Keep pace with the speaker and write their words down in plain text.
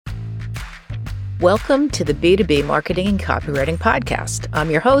Welcome to the B2B Marketing and Copywriting Podcast. I'm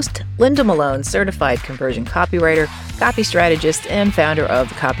your host, Linda Malone, certified conversion copywriter, copy strategist, and founder of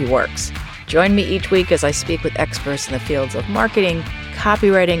Copyworks. Join me each week as I speak with experts in the fields of marketing,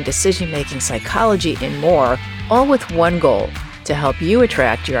 copywriting, decision-making, psychology, and more, all with one goal, to help you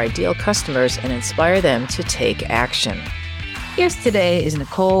attract your ideal customers and inspire them to take action. Here's today is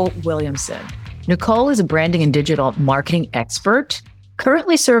Nicole Williamson. Nicole is a branding and digital marketing expert,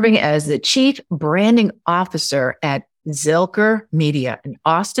 currently serving as the Chief Branding Officer at Zilker Media, an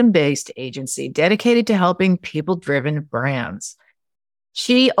Austin-based agency dedicated to helping people-driven brands.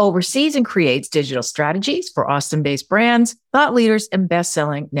 She oversees and creates digital strategies for Austin-based brands, thought leaders, and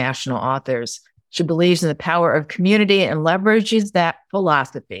best-selling national authors. She believes in the power of community and leverages that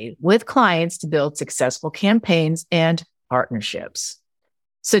philosophy with clients to build successful campaigns and partnerships.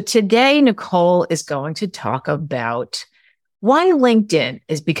 So today, Nicole is going to talk about why LinkedIn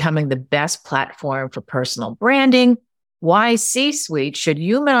is becoming the best platform for personal branding, why C-suite should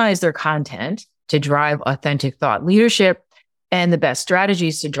humanize their content to drive authentic thought leadership, and the best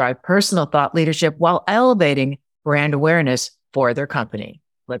strategies to drive personal thought leadership while elevating brand awareness for their company.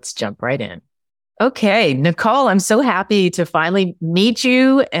 Let's jump right in. Okay, Nicole, I'm so happy to finally meet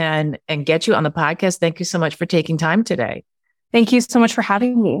you and get you on the podcast. Thank you so much for taking time today. Thank you so much for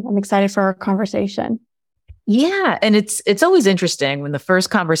having me. I'm excited for our conversation. Yeah. And it's always interesting when the first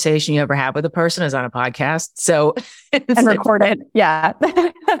conversation you ever have with a person is on a podcast. So and recorded. Yeah.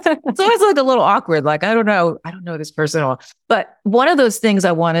 It's always like a little awkward. Like, I don't know this person at all. But one of those things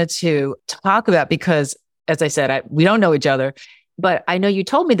I wanted to talk about, because as I said, we don't know each other, but I know you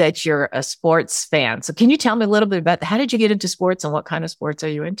told me that you're a sports fan. So can you tell me a little bit about how did you get into sports and what kind of sports are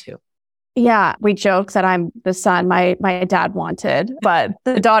you into? Yeah, we joke that I'm the son my dad wanted, but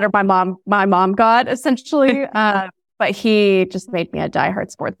the daughter my mom got essentially. But he just made me a diehard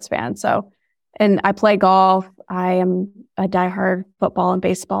sports fan. So, and I play golf. I am a diehard football and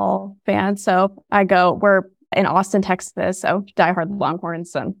baseball fan. So we're in Austin, Texas. So diehard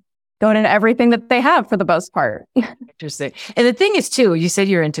Longhorns and going into everything that they have for the most part. Interesting. And the thing is too, you said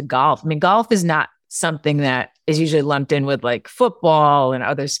you're into golf. I mean, golf is not something that is usually lumped in with like football and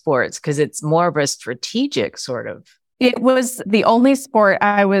other sports because it's more of a strategic sort of. It was the only sport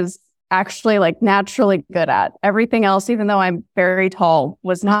I was actually like naturally good at. Everything else, even though I'm very tall,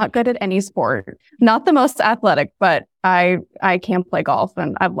 was not good at any sport. Not the most athletic, but I can play golf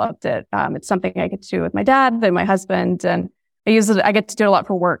and I've loved it. It's something I get to do with my dad and my husband, and I get to do it a lot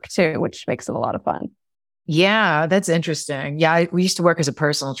for work too, which makes it a lot of fun. Yeah, that's interesting. Yeah, we used to work as a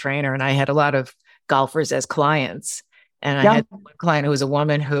personal trainer and I had a lot of golfers as clients. And I had one client who was a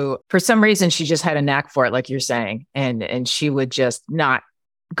woman who, for some reason, she just had a knack for it, like you're saying. And she would just not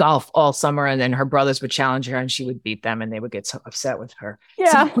golf all summer. And then her brothers would challenge her and she would beat them and they would get so upset with her.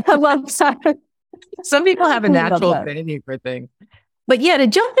 Yeah, I love that. Some people have a natural affinity for things. But yeah, to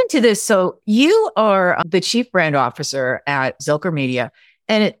jump into this, so you are the Chief Brand Officer at Zilker Media.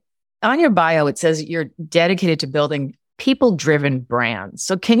 And on your bio, it says you're dedicated to building people-driven brands.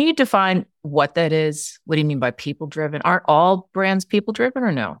 So can you define what that is? What do you mean by people-driven? Aren't all brands people-driven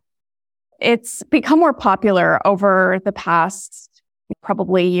or no? It's become more popular over the past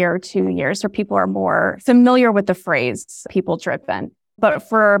probably year or 2 years, where people are more familiar with the phrase people-driven. But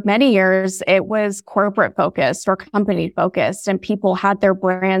for many years, it was corporate focused or company focused, and people had their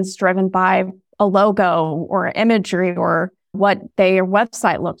brands driven by a logo or imagery or what their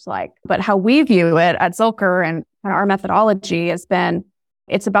website looks like. But how we view it at Zilker and our methodology has been,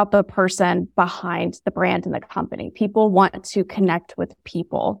 it's about the person behind the brand and the company. People want to connect with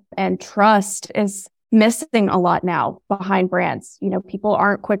people, and trust is missing a lot now behind brands. You know, people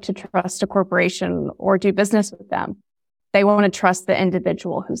aren't quick to trust a corporation or do business with them. They want to trust the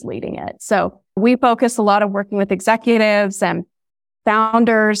individual who's leading it. So we focus a lot of working with executives and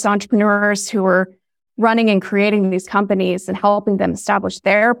founders, entrepreneurs who are running and creating these companies and helping them establish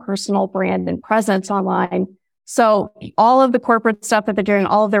their personal brand and presence online. So all of the corporate stuff that they're doing,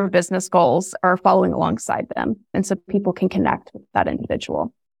 all of their business goals are following alongside them. And so people can connect with that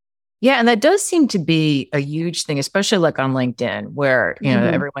individual. Yeah. And that does seem to be a huge thing, especially like on LinkedIn, where,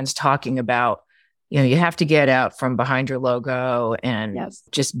 everyone's talking about, you have to get out from behind your logo and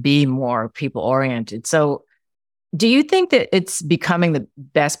just be more people oriented. So do you think that it's becoming the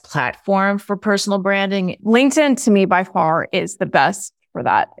best platform for personal branding? LinkedIn, to me, by far, is the best for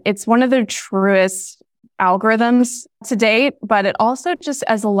that. It's one of the truest algorithms to date, but it also just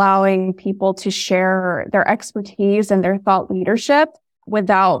as allowing people to share their expertise and their thought leadership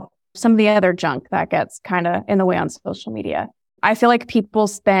without some of the other junk that gets kind of in the way on social media. I feel like people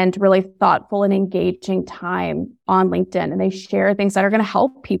spend really thoughtful and engaging time on LinkedIn, and they share things that are going to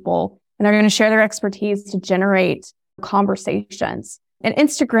help people and they're going to share their expertise to generate conversations. And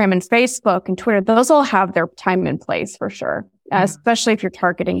Instagram and Facebook and Twitter, those all have their time and place for sure, especially if you're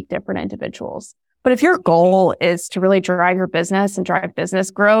targeting different individuals. But if your goal is to really drive your business and drive business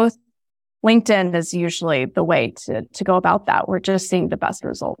growth, LinkedIn is usually the way to go about that. We're just seeing the best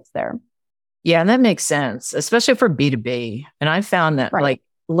results there. Yeah, and that makes sense, especially for B2B. And I found that like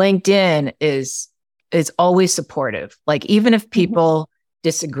LinkedIn is always supportive. Like even if people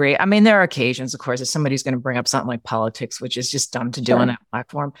disagree, I mean, there are occasions, of course, if somebody's going to bring up something like politics, which is just dumb to do on that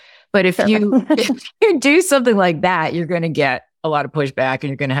platform. But if you do something like that, you're going to get a lot of pushback and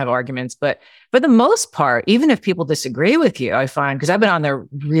you're going to have arguments. But for the most part, even if people disagree with you, I find, because I've been on there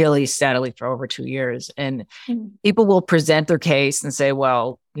really steadily for over 2 years, and people will present their case and say,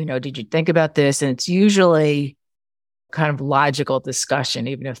 well, did you think about this? And it's usually kind of logical discussion,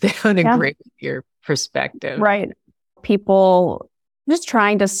 even if they don't agree with your perspective. Right. People just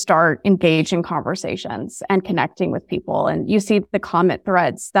trying to start engaging conversations and connecting with people. And you see the comment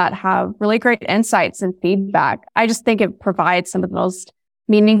threads that have really great insights and feedback. I just think it provides some of the most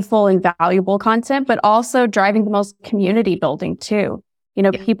meaningful and valuable content, but also driving the most community building too.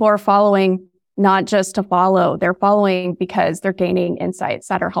 People are following not just to follow, they're following because they're gaining insights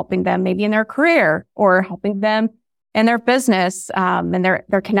that are helping them maybe in their career or helping them in their business. And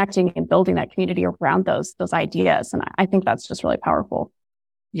they're connecting and building that community around those ideas. And I think that's just really powerful.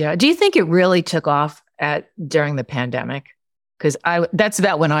 Yeah. Do you think it really took off during the pandemic? Because that's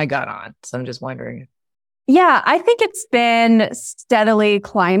about when I got on. So I'm just wondering. Yeah, I think it's been steadily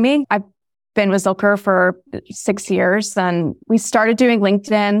climbing. I've been with Zilker for 6 years, and we started doing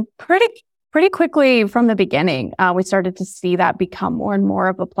LinkedIn pretty quickly from the beginning. We started to see that become more and more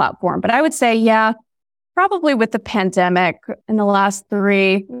of a platform. But I would say, probably with the pandemic in the last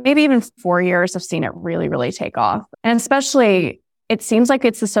 3, maybe even 4 years, I've seen it really, really take off. And especially, it seems like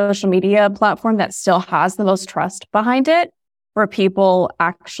it's the social media platform that still has the most trust behind it, where people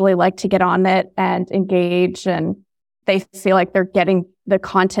actually like to get on it and engage, and they feel like they're getting the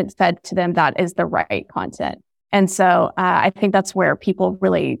content fed to them that is the right content. And so I think that's where people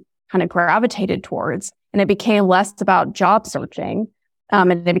really kind of gravitated towards. And it became less about job searching.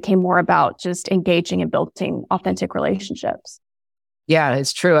 And it became more about just engaging and building authentic relationships. Yeah,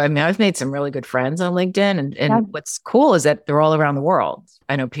 it's true. I mean, I've made some really good friends on LinkedIn. And what's cool is that they're all around the world.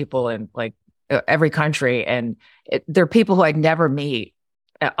 I know people in like every country, and they're people who I'd never meet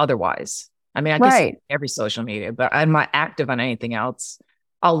otherwise. I mean, I guess every social media, but I'm not active on anything else.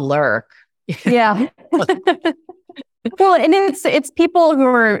 I'll lurk. Yeah. Well, and it's people who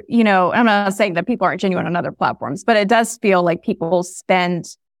are, I'm not saying that people aren't genuine on other platforms, but it does feel like people spend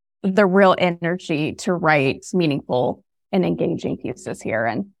the real energy to write meaningful and engaging pieces here,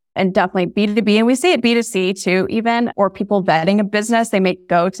 and definitely B2B. And we see it B2C too, even, or people vetting a business, they may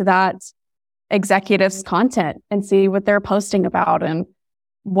go to that executive's content and see what they're posting about and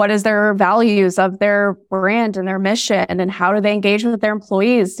what is their values of their brand and their mission, and how do they engage with their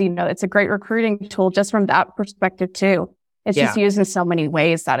employees. It's a great recruiting tool just from that perspective too. It's just used in so many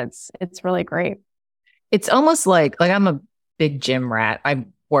ways that it's really great. It's almost like I'm a big gym rat. I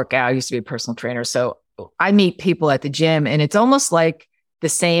work out. I used to be a personal trainer. So I meet people at the gym, and it's almost like the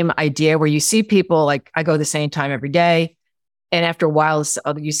same idea where you see people, like I go the same time every day. And after a while,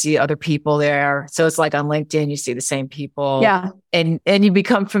 you see other people there. So it's like on LinkedIn, you see the same people. Yeah. And you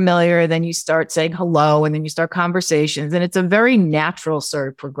become familiar. Then you start saying hello, and then you start conversations. And it's a very natural sort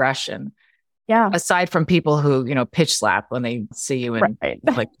of progression. Yeah. Aside from people who, pitch slap when they see you and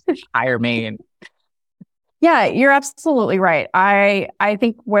like hire me. And yeah, you're absolutely right. I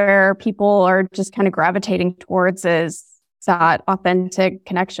think where people are just kind of gravitating towards is that authentic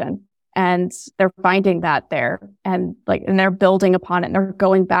connection. And they're finding that there, and they're building upon it, and they're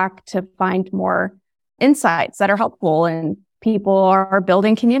going back to find more insights that are helpful, and people are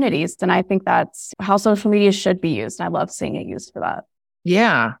building communities. And I think that's how social media should be used. And I love seeing it used for that.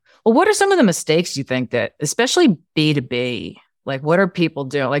 Yeah. Well, what are some of the mistakes you think that, especially B2B, like what are people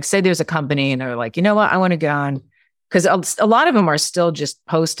doing? Like say there's a company and they're like, you know what, I want to go on, because a lot of them are still just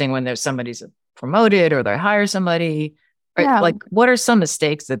posting when there's somebody's promoted or they hire somebody. Yeah. Like what are some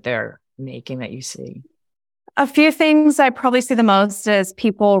mistakes that they're making that you see? A few things I probably see the most is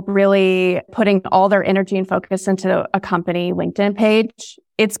people really putting all their energy and focus into a company LinkedIn page.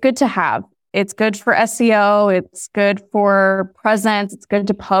 It's good to have. It's good for SEO. It's good for presence. It's good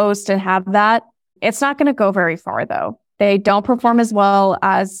to post and have that. It's not going to go very far though. They don't perform as well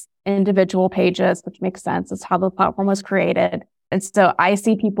as individual pages, which makes sense. It's how the platform was created. And so I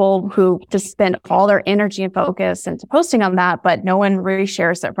see people who just spend all their energy and focus into posting on that, but no one really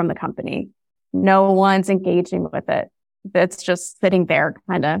shares it from the company. No one's engaging with it. It's just sitting there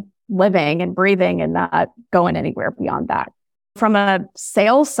kind of living and breathing and not going anywhere beyond that. From a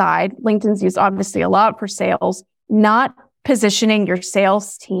sales side, LinkedIn's used obviously a lot for sales, not positioning your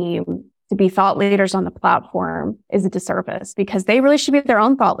sales team to be thought leaders on the platform is a disservice because they really should be their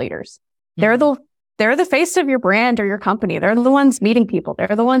own thought leaders. Mm-hmm. They're the face of your brand or your company. They're the ones meeting people.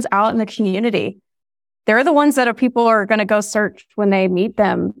 They're the ones out in the community. They're the ones that people are going to go search when they meet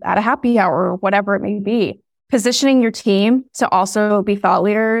them at a happy hour or whatever it may be. Positioning your team to also be thought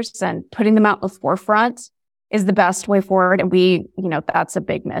leaders and putting them out in the forefront is the best way forward. And that's a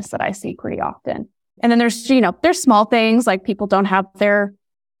big miss that I see pretty often. And then there's small things like people don't have their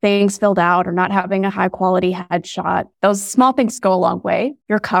things filled out or not having a high quality headshot. Those small things go a long way.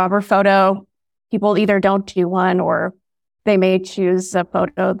 Your cover photo, people either don't do one or they may choose a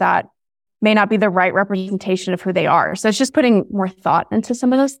photo that may not be the right representation of who they are. So it's just putting more thought into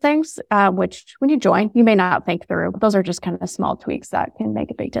some of those things, which when you join, you may not think through. Those are just kind of small tweaks that can make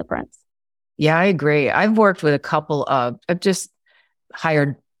a big difference. Yeah, I agree. I've worked with I've just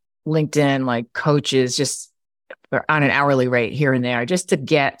hired LinkedIn like coaches just on an hourly rate here and there just to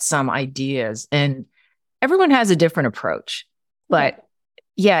get some ideas. And everyone has a different approach. But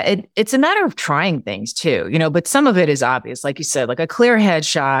yeah, it's a matter of trying things too, but some of it is obvious. Like you said, like a clear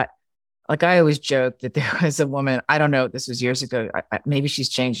headshot. Like I always joke that there was a woman, I don't know, this was years ago. Maybe she's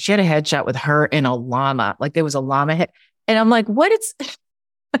changed. She had a headshot with her in a llama. Like there was a llama head. And I'm like, what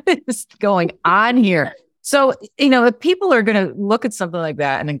is going on here? So, if people are going to look at something like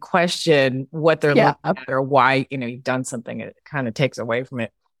that and then question what they're looking at or why, you've done something, it kind of takes away from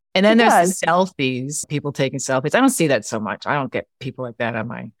it. And then there's the selfies, people taking selfies. I don't see that so much. I don't get people like that on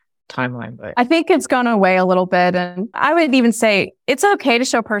my timeline, but I think it's gone away a little bit. And I would even say it's okay to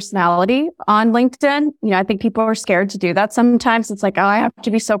show personality on LinkedIn. I think people are scared to do that. Sometimes it's like, oh, I have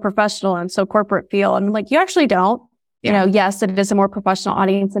to be so professional and so corporate feel. And I'm like, you actually don't. Yeah. Yes, it is a more professional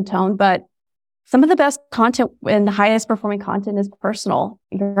audience and tone, but some of the best content and the highest performing content is personal.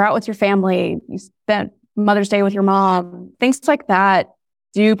 You're out with your family. You spent Mother's Day with your mom. Things like that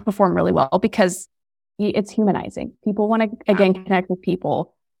do perform really well because it's humanizing. People want to, again, connect with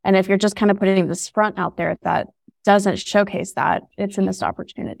people. And if you're just kind of putting this front out there that doesn't showcase that, it's a missed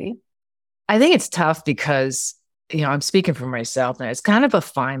opportunity. I think it's tough because, I'm speaking for myself and it's kind of a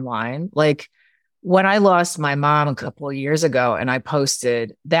fine line. Like when I lost my mom a couple of years ago and I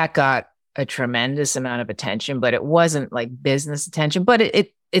posted, that got a tremendous amount of attention, but it wasn't like business attention, but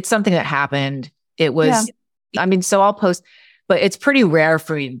it's something that happened. It was, so I'll post, but it's pretty rare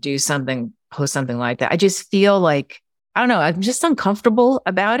for me to post something like that. I just feel like, I don't know, I'm just uncomfortable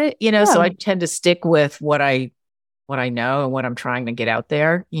about it, so I tend to stick with what I know and what I'm trying to get out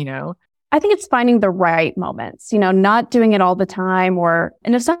there, I think it's finding the right moments, not doing it all the time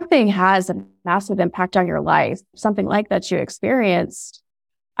and if something has a massive impact on your life, something like that you experienced,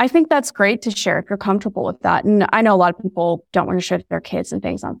 I think that's great to share if you're comfortable with that. And I know a lot of people don't want to share their kids and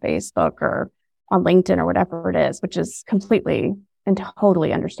things on Facebook or on LinkedIn or whatever it is, which is completely and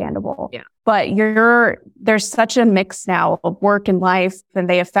totally understandable. Yeah. But there's such a mix now of work and life, and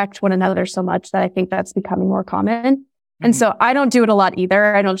they affect one another so much that I think that's becoming more common. Mm-hmm. And so I don't do it a lot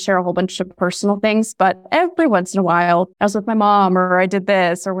either. I don't share a whole bunch of personal things, but every once in a while, I was with my mom or I did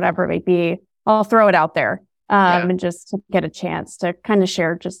this or whatever it may be, I'll throw it out there and just to get a chance to kind of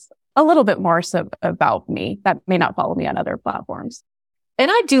share just a little bit more about me that may not follow me on other platforms. And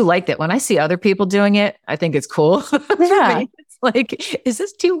I do like that when I see other people doing it, I think it's cool. Yeah. It's like, is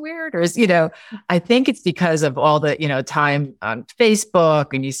this too weird? Or I think it's because of all the, time on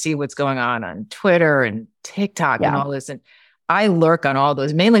Facebook and you see what's going on Twitter and TikTok and all this. And I lurk on all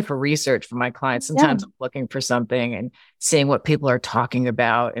those, mainly for research for my clients. Sometimes I'm looking for something and seeing what people are talking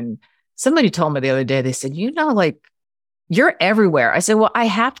about. And somebody told me the other day, they said, you're everywhere. I said, well, I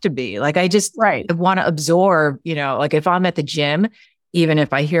have to be. Like, I just want to absorb, like if I'm at the gym, even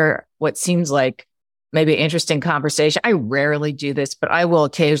if I hear what seems like maybe an interesting conversation, I rarely do this, but I will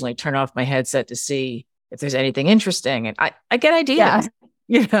occasionally turn off my headset to see if there's anything interesting. And I get ideas,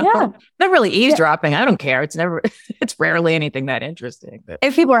 not really eavesdropping. I don't care. It's rarely anything that interesting. But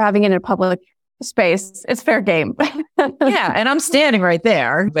if people are having it in a public space, it's fair game. Yeah. And I'm standing right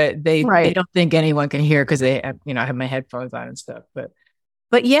there, but they don't think anyone can hear because they have, I have my headphones on and stuff.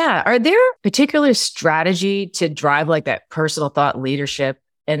 But yeah, are there particular strategy to drive like that personal thought leadership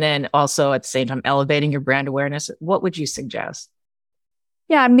and then also at the same time elevating your brand awareness? What would you suggest?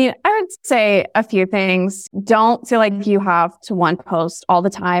 Yeah, I would say a few things. Don't feel like you have to post all the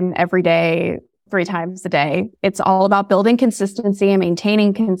time, every day, 3 times a day. It's all about building consistency and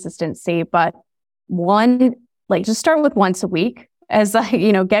maintaining consistency. But just start with once a week as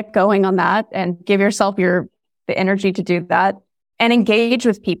get going on that and give yourself the energy to do that. and engage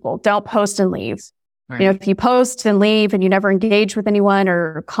with people. Don't post and leave. Right. If you post and leave and you never engage with anyone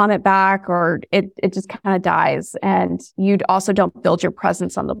or comment back, or it just kind of dies, and you also don't build your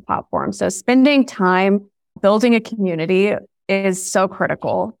presence on the platform. So spending time building a community is so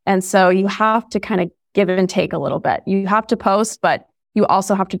critical. And so you have to kind of give and take a little bit. You have to post, but you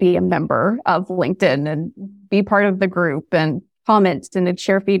also have to be a member of LinkedIn and be part of the group and comment and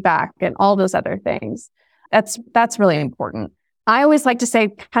share feedback and all those other things. That's really important. I always like to say,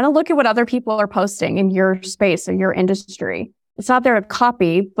 kind of look at what other people are posting in your space or your industry. It's not there to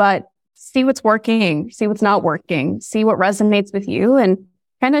copy, but see what's working, see what's not working, see what resonates with you, and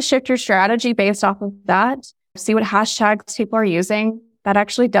kind of shift your strategy based off of that. See what hashtags people are using. That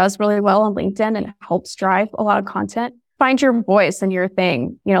actually does really well on LinkedIn and helps drive a lot of content. Find your voice and your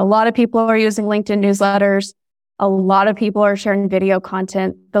thing. A lot of people are using LinkedIn newsletters. A lot of people are sharing video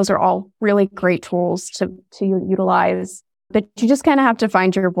content. Those are all really great tools to utilize. But you just kind of have to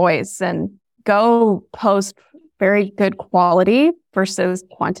find your voice and go post very good quality versus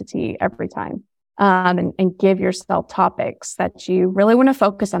quantity every time. And give yourself topics that you really want to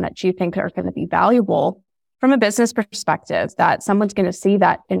focus on, that you think are going to be valuable from a business perspective, that someone's going to see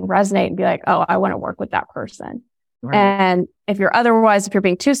that and resonate and be like, oh, I want to work with that person. Right. And if you're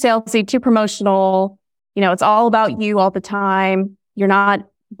being too salesy, too promotional, it's all about you all the time, you're not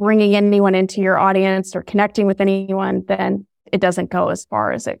bringing anyone into your audience or connecting with anyone, then it doesn't go as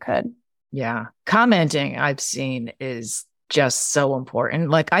far as it could. Yeah. Commenting, I've seen, is just so important.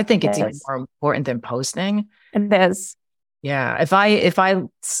 Like, I think it's even more important than posting. It is. Yeah. If I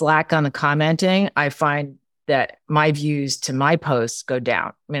slack on the commenting, I find that my views to my posts go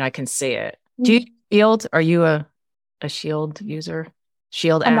down. I mean, I can see it. Do you use Shield? Are you a Shield user?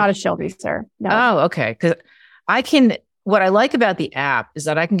 Shield app? I'm not a Shield user. No. Oh, okay. Because what I like about the app is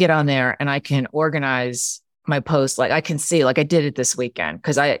that I can get on there and I can organize my posts. Like, I can see, like I did it this weekend,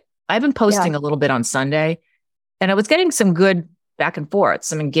 because I've been posting a little bit on Sunday, and I was getting some good back and forth,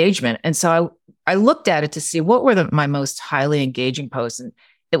 some engagement. And so I looked at it to see what were my most highly engaging posts. And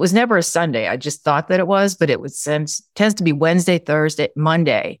it was never a Sunday. I just thought that it was, but tends to be Wednesday, Thursday,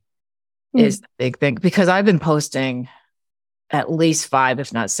 Monday is the big thing, because I've been posting at least 5,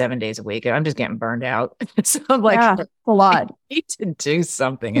 if not 7 days a week. And I'm just getting burned out. So I'm like, it's a lot. I need to do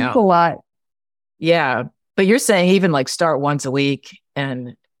something else. It's a lot. Yeah. But you're saying even like start once a week.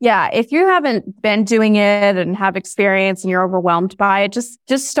 And yeah, if you haven't been doing it and have experience and you're overwhelmed by it, just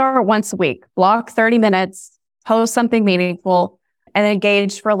start once a week. Block 30 minutes, post something meaningful, and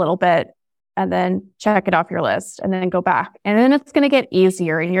engage for a little bit, and then check it off your list, and then go back. And then it's going to get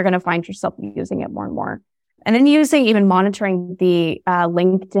easier, and you're going to find yourself using it more and more. And then even monitoring the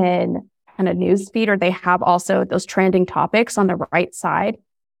LinkedIn kind of news feed, or they have also those trending topics on the right side.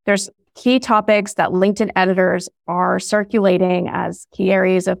 There's key topics that LinkedIn editors are circulating as key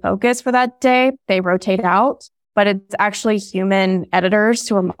areas of focus for that day. They rotate out, but it's actually human editors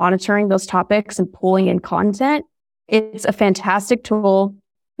who are monitoring those topics and pulling in content. It's a fantastic tool.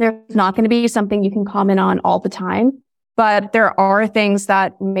 There's not going to be something you can comment on all the time, but there are things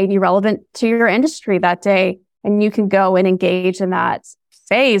that may be relevant to your industry that day, and you can go and engage in that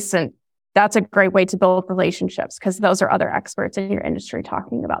space. And that's a great way to build relationships, because those are other experts in your industry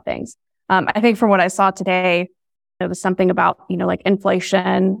talking about things. I think from what I saw today, it was something about, like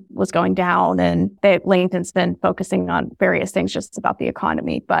inflation was going down, and LinkedIn's been focusing on various things just about the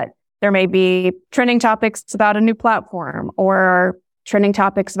economy, but there may be trending topics about a new platform, or trending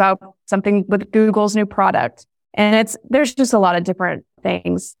topics about something with Google's new product. And there's just a lot of different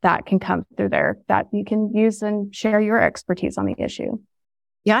things that can come through there that you can use and share your expertise on the issue.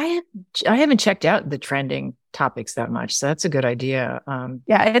 Yeah, I haven't checked out the trending topics that much, so that's a good idea.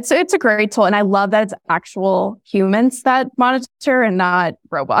 Yeah, it's a great tool, and I love that it's actual humans that monitor and not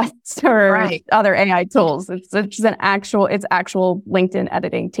robots or other AI tools. It's actual LinkedIn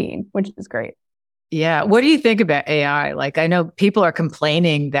editing team, which is great. Yeah, what do you think about AI? Like, I know people are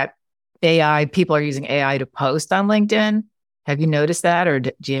complaining that people are using AI to post on LinkedIn. Have you noticed that, or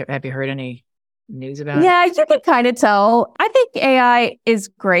have you heard any news about it? Yeah, you can kind of tell. I think AI is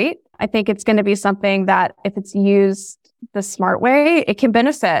great. I think it's going to be something that, if it's used the smart way, it can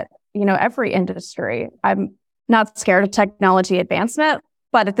benefit, every industry. I'm not scared of technology advancement,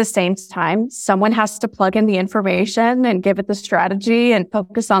 but at the same time, someone has to plug in the information and give it the strategy and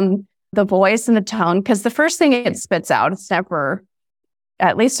focus on the voice and the tone, because the first thing it spits out, it's never,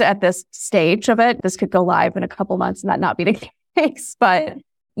 at least at this stage of it, this could go live in a couple months and that not be the case, but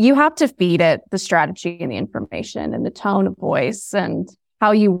you have to feed it the strategy and the information and the tone of voice and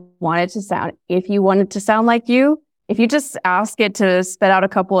how you want it to sound. If you want it to sound like you, if you just ask it to spit out a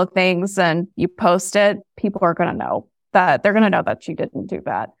couple of things and you post it, people are going to know. that they're going to know that you didn't do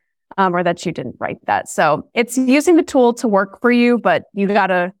that, or that you didn't write that. So it's using the tool to work for you, but you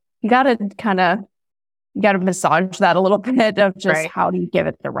gotta massage that a little bit of just how do you give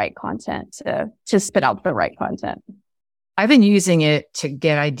it the right content to spit out the right content. I've been using it to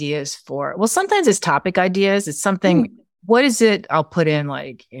get ideas for, well, sometimes it's topic ideas. It's something, what is it? I'll put in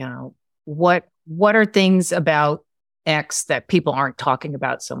like, what are things about X that people aren't talking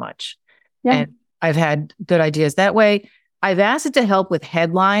about so much? Yeah. And I've had good ideas that way. I've asked it to help with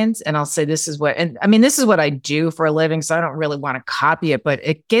headlines, and I'll say, this is what I do for a living. So I don't really want to copy it, but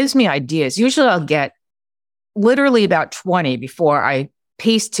it gives me ideas. Usually I'll get literally about 20 before I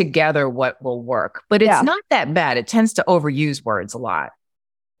piece together what will work, but it's not that bad. It tends to overuse words a lot.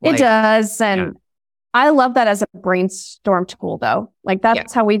 It does. And I love that as a brainstorm tool though. Like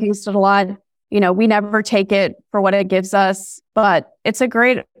that's how we've used it a lot. We never take it for what it gives us, but it's a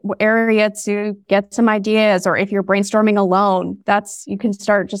great area to get some ideas. Or if you're brainstorming alone, you can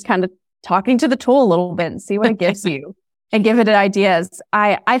start just kind of talking to the tool a little bit and see what it gives you and give it ideas.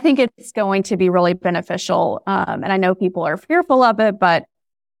 I think it's going to be really beneficial. And I know people are fearful of it,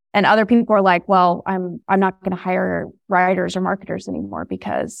 and other people are like, well, I'm not going to hire writers or marketers anymore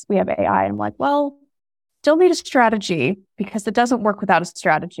because we have AI. And I'm like, well, still need a strategy because it doesn't work without a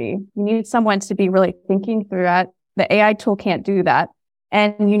strategy. You need someone to be really thinking through that. The AI tool can't do that.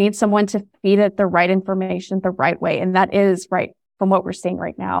 And you need someone to feed it the right information the right way. And that is right from what we're seeing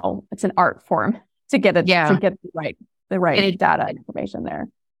right now. It's an art form to get it, to get the right data information there.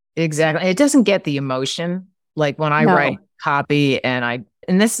 Exactly. It doesn't get the emotion. Like when I write copy and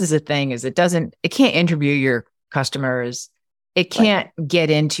this is the thing is it can't interview your customers. It can't get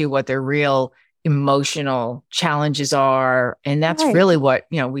into what their real emotional challenges are. And that's really what,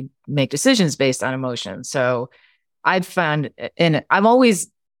 we make decisions based on emotion. So I've found, and I'm always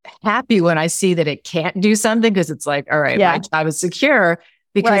happy when I see that it can't do something because it's like, all right, my job is secure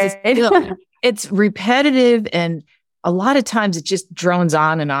because it's repetitive. And a lot of times it just drones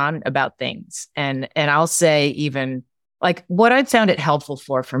on and on about things. And I'll say even like what I've found it helpful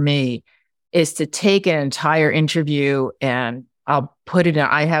for me is to take an entire interview and I'll put it in.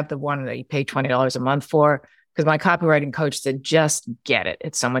 I have the one that you pay $20 a month for because my copywriting coach said, just get it.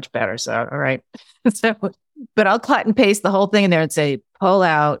 It's so much better. So, all right. But I'll cut and paste the whole thing in there and say, pull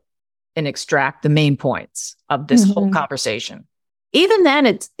out and extract the main points of this whole conversation. Even then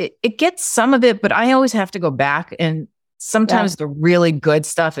it gets some of it, but I always have to go back and sometimes the really good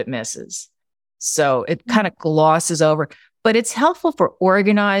stuff it misses. So it kind of glosses over, but it's helpful for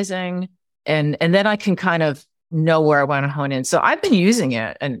organizing and then I can kind of know where I want to hone in. So I've been using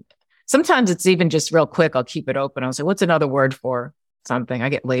it and sometimes it's even just real quick. I'll keep it open. I'll say, what's another word for something? I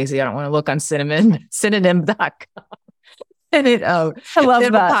get lazy. I don't want to look on synonym.com. And I love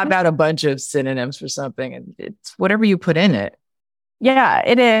that. Pop out a bunch of synonyms for something and it's whatever you put in it. Yeah,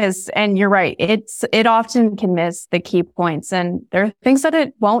 it is. And you're right. It often can miss the key points and there are things that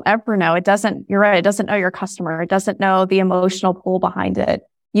it won't ever know. You're right. It doesn't know your customer. It doesn't know the emotional pull behind it.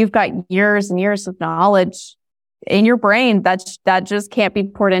 You've got years and years of knowledge in your brain that just can't be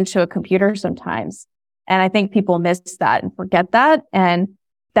poured into a computer sometimes. And I think people miss that and forget that. And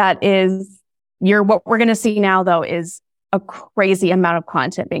that is what we're going to see now though is a crazy amount of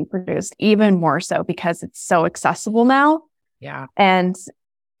content being produced, even more so because it's so accessible now. Yeah. And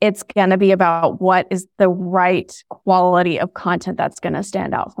it's going to be about what is the right quality of content that's going to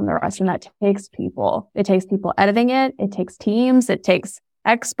stand out from the rest. And that takes people. It takes people editing it. It takes teams. It takes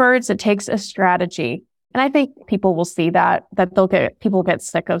experts. It takes a strategy. And I think people will see that people get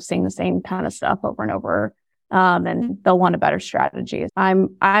sick of seeing the same kind of stuff over and over. And they'll want a better strategy.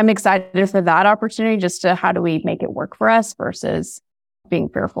 I'm excited for that opportunity just to how do we make it work for us versus being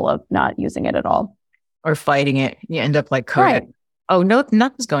fearful of not using it at all. Or fighting it. You end up like coding. Right. Oh, no,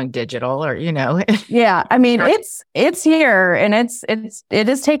 nothing's going digital or, Yeah. I mean, it's here and it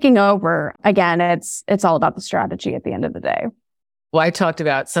is taking over. Again, it's all about the strategy at the end of the day. Well, I talked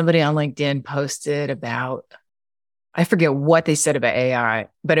about somebody on LinkedIn posted about, I forget what they said about AI,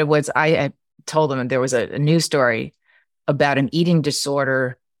 but I told them there was a news story about an eating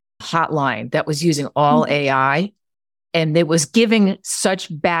disorder hotline that was using all AI and it was giving such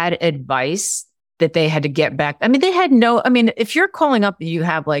bad advice that they had to get back. I mean, if you're calling up, you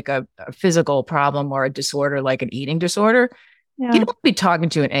have like a physical problem or a disorder, like an eating disorder, you don't be talking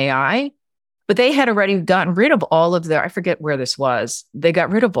to an AI, but they had already gotten rid of all of I forget where this was. They got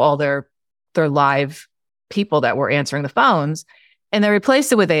rid of all their live people that were answering the phones and they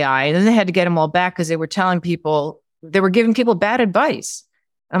replaced it with AI. And then they had to get them all back because they were giving people bad advice.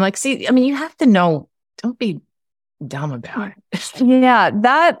 I'm like, see, I mean, you have to know, don't be dumb about it. Yeah,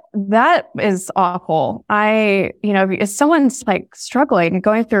 that is awful. If someone's like struggling and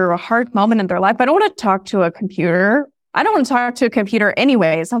going through a hard moment in their life, I don't want to talk to a computer. I don't want to talk to a computer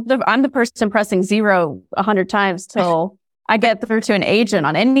anyways. I'm the person pressing 0 100 times till I get through to an agent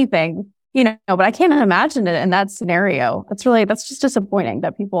on anything, but I can't imagine it in that scenario. That's just disappointing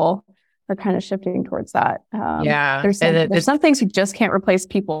that people are kind of shifting towards that. There's some things you just can't replace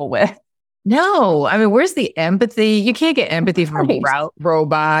people with. No, I mean, where's the empathy? You can't get empathy from a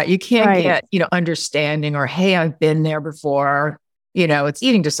robot. You can't get, understanding or, hey, I've been there before. It's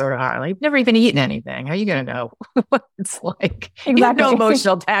eating disorder. Like, you've never even eaten anything. How are you going to know what it's like? Exactly. You have no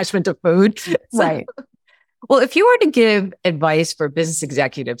emotional attachment to food. Right. Well, if you were to give advice for business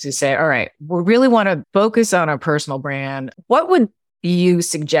executives who say, all right, we really want to focus on our personal brand, what would you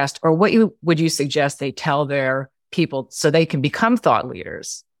suggest, or would you suggest they tell their people so they can become thought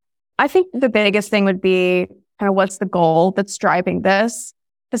leaders? I think the biggest thing would be kind of what's the goal that's driving this?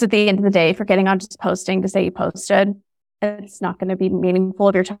 Because at the end of the day, if you're getting on just posting to say you posted, it's not going to be meaningful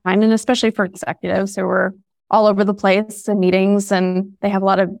of your time. And especially for executives who are all over the place in meetings and they have a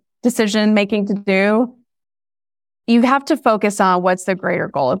lot of decision making to do. You have to focus on what's the greater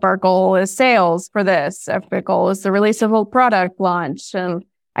goal. If our goal is sales for this, if the goal is the release of a product launch, and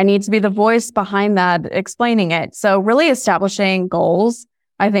I need to be the voice behind that, explaining it. So really establishing goals,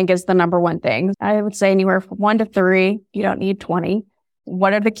 I think, is the number one thing. I would say anywhere from 1 to 3. You don't need 20.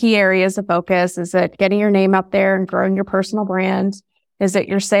 What are the key areas of focus? Is it getting your name up there and growing your personal brand? Is it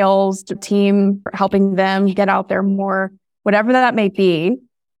your sales team, helping them get out there more? Whatever that may be,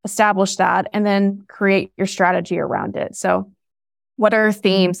 establish that and then create your strategy around it. So what are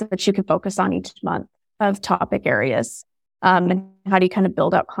themes that you can focus on each month of topic areas? And how do you kind of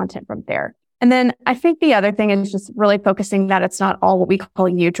build out content from there? And then I think the other thing is just really focusing that it's not all what we call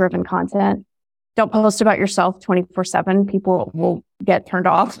you-driven content. Don't post about yourself 24/7. People will get turned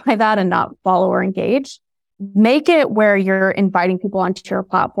off by that and not follow or engage. Make it where you're inviting people onto your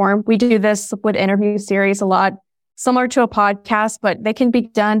platform. We do this with interview series a lot, similar to a podcast, but they can be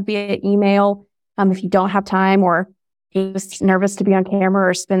done via email if you don't have time or you're just nervous to be on camera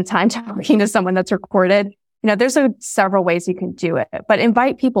or spend time talking to someone that's recorded. There's several ways you can do it, but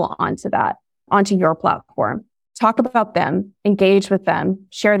invite people onto your platform. Talk about them, engage with them,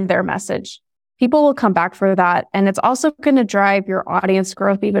 share their message. People will come back for that. And it's also going to drive your audience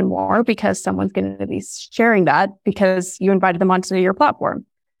growth even more because someone's going to be sharing that because you invited them onto your platform.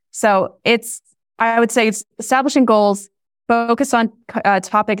 So I would say it's establishing goals, focus on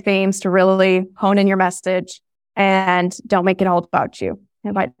topic themes to really hone in your message, and don't make it all about you.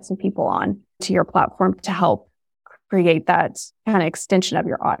 Invite some people on to your platform to help create that kind of extension of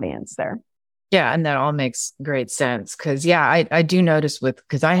your audience there. Yeah. And that all makes great sense. Cause I do notice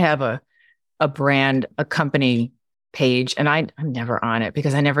because I have a brand, a company page, and I'm never on it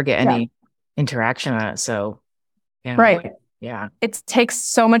because I never get any interaction on it. So, right. Yeah. It takes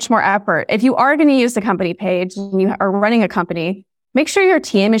so much more effort. If you are going to use the company page and you are running a company, make sure your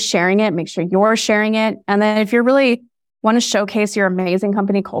team is sharing it, make sure you're sharing it. And then if you really want to showcase your amazing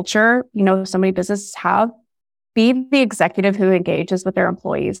company culture, so many businesses have, be the executive who engages with their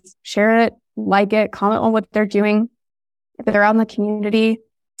employees. Share it, like it, comment on what they're doing. If they're out in the community,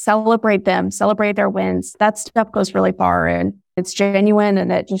 celebrate them, celebrate their wins. That stuff goes really far and it's genuine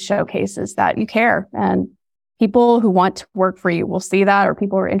and it just showcases that you care. And people who want to work for you will see that, or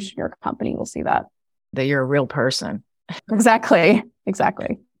people who are interested in your company will see that. That you're a real person. Exactly.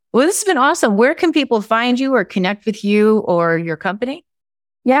 Well, this has been awesome. Where can people find you or connect with you or your company?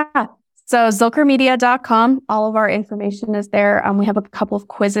 Yeah. So zilkermedia.com, all of our information is there. We have a couple of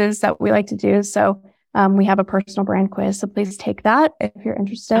quizzes that we like to do. So we have a personal brand quiz. So please take that if you're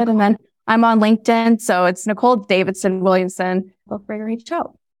interested. Okay. And then I'm on LinkedIn. So it's Nicole Davidson Williamson. Feel free to reach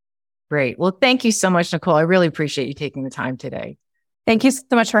out. Great. Well, thank you so much, Nicole. I really appreciate you taking the time today. Thank you so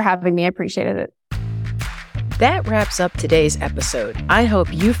much for having me. I appreciated it. That wraps up today's episode. I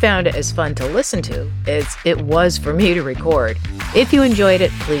hope you found it as fun to listen to as it was for me to record. If you enjoyed it,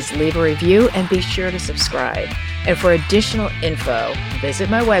 please leave a review and be sure to subscribe. And for additional info,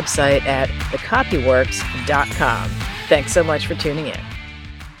 visit my website at thecopyworks.com. Thanks so much for tuning in.